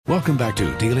Welcome back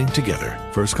to Dealing Together.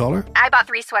 First caller? I bought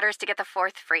 3 sweaters to get the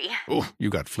 4th free. Oh, you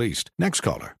got fleeced. Next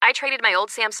caller? I traded my old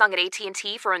Samsung at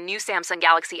AT&T for a new Samsung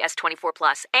Galaxy S24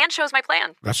 Plus and chose my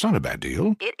plan. That's not a bad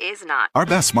deal. It is not. Our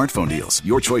best smartphone deals.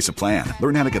 Your choice of plan.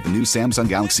 Learn how to get the new Samsung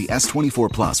Galaxy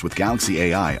S24 Plus with Galaxy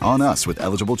AI on us with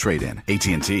eligible trade-in.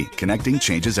 AT&T. Connecting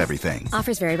changes everything.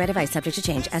 Offers vary by device. Subject to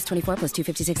change. S24 plus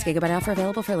 256 gigabyte offer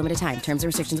available for a limited time. Terms and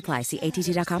restrictions apply. See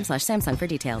att.com/Samsung for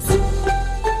details.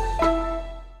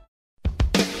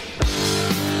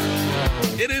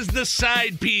 It is The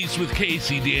Side Piece with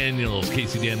Casey Daniels.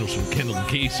 Casey Daniels from Kendall and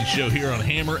Casey Show here on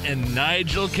Hammer and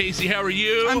Nigel. Casey, how are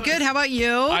you? I'm good. How about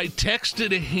you? I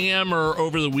texted Hammer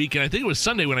over the weekend. I think it was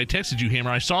Sunday when I texted you,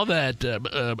 Hammer. I saw that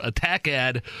attack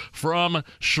ad from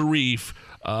Sharif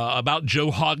about Joe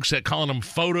Hogsett, calling him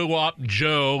Photo Op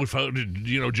Joe.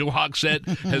 Joe Hogsett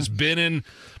has been in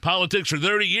politics for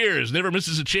 30 years, never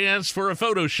misses a chance for a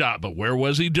Photoshop. But where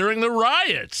was he during the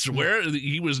riots? Where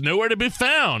he was nowhere to be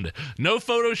found. No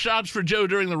Photoshops for Joe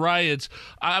during the riots.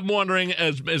 I'm wondering,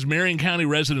 as Marion County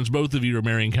residents, both of you are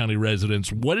Marion County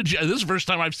residents, what did you? This is the first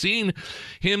time I've seen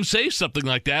him say something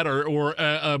like that, or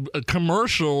a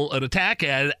commercial, an attack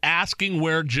ad asking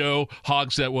where Joe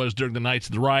Hogsett was during the nights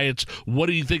of the riots. What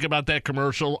do you think about that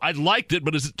commercial? I liked it,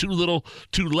 but is it too little,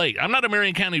 too late? I'm not a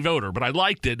Marion County voter, but I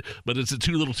liked it, but is it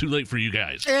too little, too late for you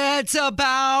guys? It's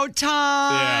about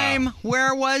time. Yeah.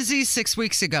 Where was he 6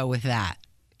 weeks ago with that?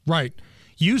 Right.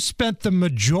 You spent the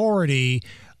majority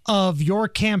of your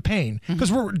campaign,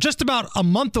 because we're just about a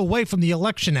month away from the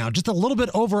election now, just a little bit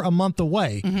over a month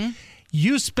away.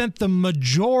 You spent the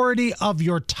majority of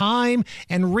your time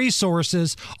and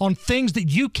resources on things that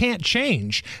you can't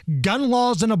change. Gun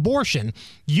laws and abortion.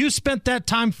 You spent that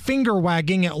time finger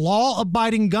wagging at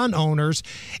law-abiding gun owners,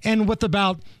 and with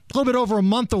about a little bit over a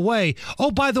month away,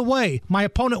 oh, by the way, my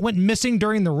opponent went missing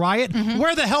during the riot.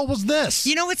 Where the hell was this?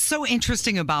 You know what's so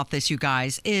interesting about this, you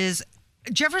guys, is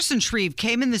Jefferson Shreve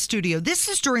came in the studio. This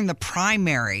is during the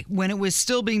primary when it was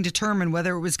still being determined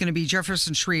whether it was going to be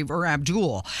Jefferson Shreve or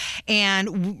Abdul.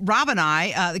 And Rob and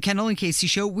I, the Kendall and Casey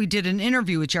Show, we did an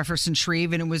interview with Jefferson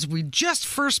Shreve, and we just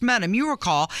first met him. You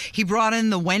recall, he brought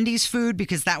in the Wendy's food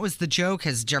because that was the joke.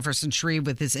 Has Jefferson Shreve,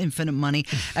 with his infinite money,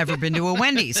 ever been to a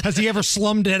Wendy's? Has he ever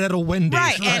slummed it at a Wendy's?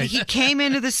 Right. And he came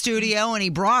into the studio and he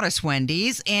brought us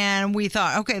Wendy's, and we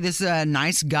thought, okay, this is a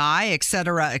nice guy, et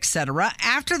cetera, et cetera.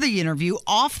 After the interview,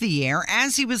 off the air,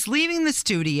 as he was leaving the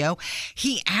studio,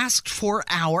 he asked for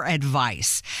our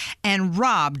advice. And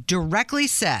Rob directly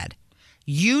said,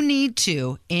 you need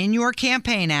to, in your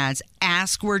campaign ads,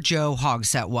 ask where Joe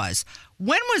Hogsett was.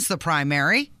 When was the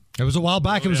primary? It was a while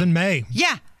back. It was in May.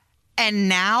 Yeah. And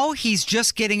now he's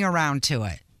just getting around to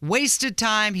it. Wasted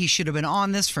time. He should have been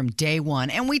on this from day one.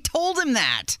 And we told him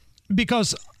that.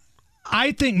 Because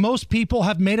I think most people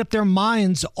have made up their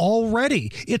minds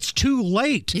already. It's too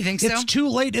late. You think so? It's too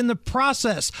late in the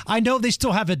process. I know they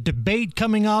still have a debate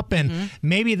coming up, and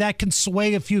maybe that can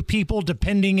sway a few people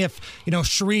depending if,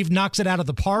 Shreve knocks it out of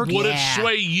the park. Would it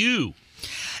sway you?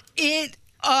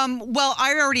 Well,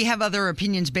 I already have other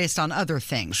opinions based on other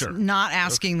things. Sure. Not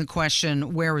asking the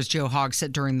question, where was Joe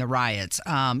Hogsett during the riots?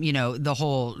 The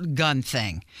whole gun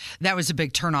thing. That was a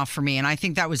big turnoff for me. And I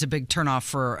think that was a big turnoff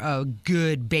for a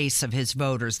good base of his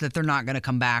voters, that they're not going to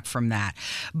come back from that.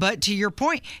 But to your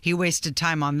point, he wasted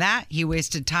time on that. He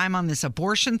wasted time on this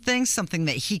abortion thing, something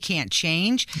that he can't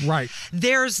change. Right.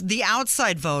 There's the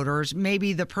outside voters,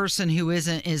 maybe the person who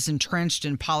isn't as entrenched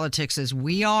in politics as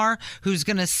we are, who's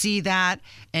going to see that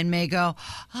and may go,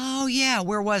 oh, yeah,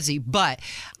 where was he? But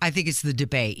I think it's the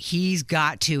debate. He's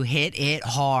got to hit it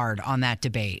hard on that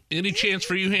debate. Any chance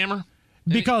for you, Hammer?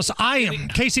 Because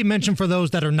Casey mentioned for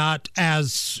those that are not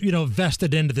as,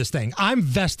 vested into this thing. I'm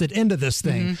vested into this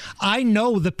thing. I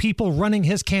know the people running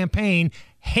his campaign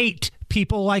hate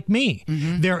people like me.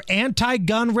 They're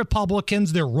anti-gun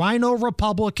Republicans. They're rhino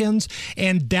Republicans.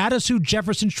 And that is who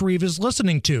Jefferson Shreve is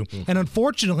listening to. And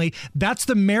unfortunately, that's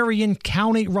the Marion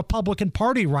County Republican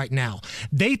Party right now.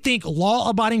 They think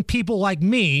law-abiding people like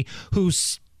me,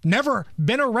 who's never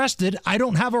been arrested, I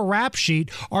don't have a rap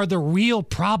sheet, are the real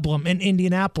problem in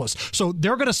Indianapolis. So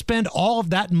they're going to spend all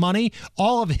of that money,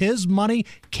 all of his money,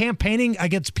 campaigning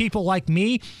against people like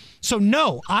me. So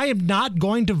no, I am not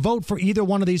going to vote for either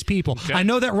one of these people. Okay. I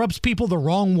know that rubs people the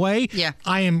wrong way. Yeah.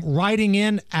 I am writing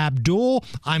in Abdul.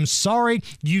 I'm sorry.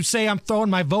 You say I'm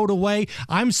throwing my vote away.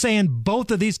 I'm saying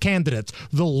both of these candidates,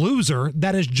 the loser,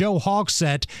 that is Joe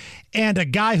Hogsett, and a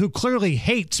guy who clearly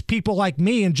hates people like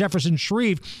me and Jefferson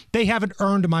Shreve, they haven't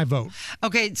earned my vote.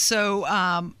 Okay, so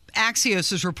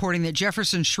Axios is reporting that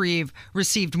Jefferson Shreve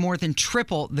received more than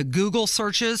triple the Google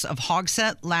searches of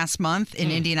Hogsett last month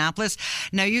in Indianapolis.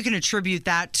 Now, you can attribute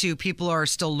that to people who are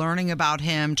still learning about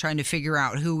him, trying to figure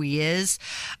out who he is.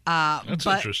 That's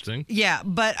interesting. Yeah,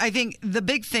 but I think the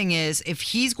big thing is if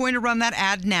he's going to run that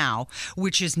ad now,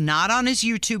 which is not on his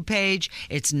YouTube page,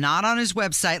 it's not on his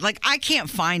website. Like, I can't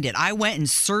find it. I went and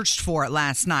searched for it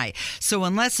last night. So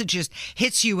unless it just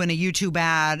hits you in a YouTube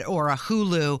ad or a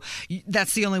Hulu,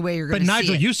 that's the only way you're going to see it. But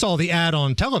Nigel, you saw the ad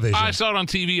on television. I saw it on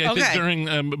TV. I think during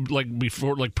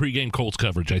before pregame Colts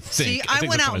coverage. I think. See, I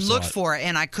went out and looked for it,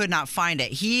 and I could not find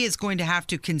it. He is going to have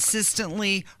to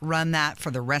consistently run that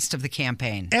for the rest of the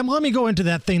campaign. And let me go into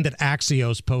that thing that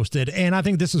Axios posted, and I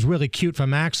think this is really cute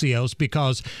from Axios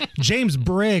because James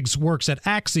Briggs works at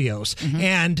Axios,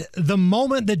 and the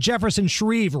moment that Jefferson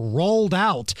Shreve rolled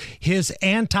out his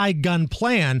anti-gun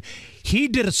plan, he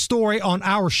did a story on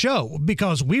our show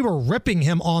because we were ripping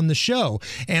him on the show,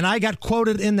 and I got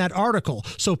quoted in that article.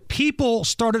 So people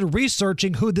started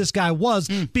researching who this guy was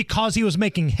because he was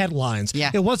making headlines.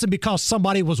 Yeah. It wasn't because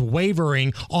somebody was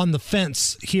wavering on the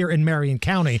fence here in Marion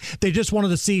County. They just wanted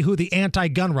to see who the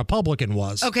anti-gun Republican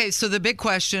was. Okay, so the big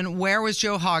question, where was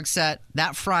Joe Hogsett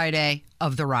that Friday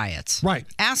of the riots? Right.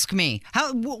 Ask me.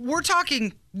 We're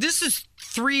talking, this is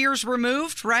 3 years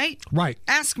removed, right? Right.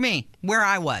 Ask me where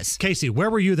I was. Casey, where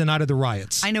were you the night of the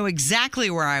riots? I know exactly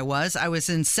where I was. I was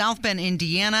in South Bend,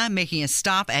 Indiana, making a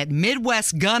stop at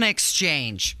Midwest Gun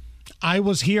Exchange. I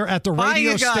was here at the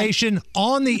radio station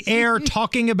on the air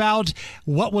talking about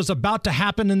what was about to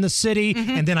happen in the city,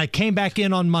 and then I came back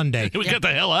in on Monday. We got the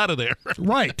hell out of there.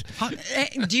 Right.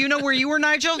 Do you know where you were,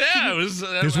 Nigel? Yeah,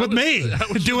 it was with me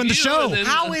doing the show.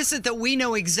 How is it that we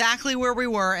know exactly where we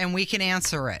were and we can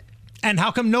answer it? And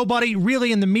how come nobody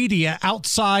really in the media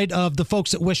outside of the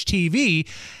folks at Wish TV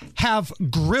have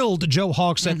grilled Joe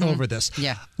Hogsett over this?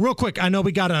 Yeah. Real quick, I know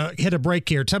we got to hit a break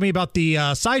here. Tell me about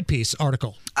the side piece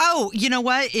article. Oh, you know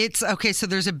what? It's okay. So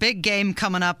there's a big game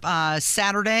coming up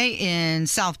Saturday in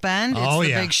South Bend. It's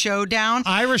the big showdown.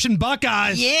 Irish and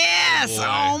Buckeyes. Yes.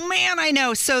 Oh man, I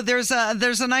know. So there's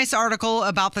a nice article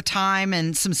about the time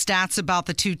and some stats about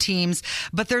the two teams,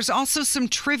 but there's also some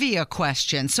trivia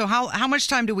questions. So how much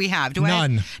time do we have?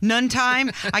 None. None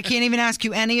time? I can't even ask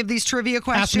you any of these trivia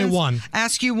questions. Ask me one.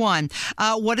 Ask you one.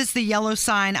 What is the yellow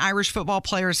sign Irish football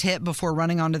players hit before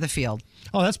running onto the field?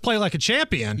 Oh, that's Play Like a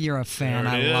Champion. You're a fan.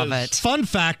 I love it. Fun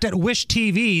fact, at Wish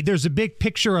TV, there's a big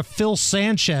picture of Phil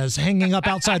Sanchez hanging up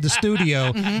outside the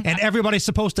studio, and everybody's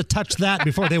supposed to touch that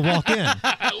before they walk in.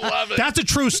 I love it. That's a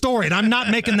true story, and I'm not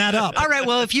making that up. All right,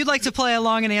 well, if you'd like to play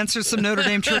along and answer some Notre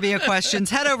Dame trivia questions,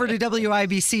 head over to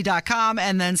WIBC.com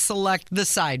and then select the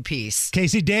side piece.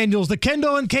 Casey Daniels, the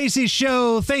Kendall and Casey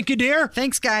Show. Thank you, dear.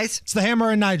 Thanks, guys. It's the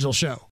Hammer and Nigel Show.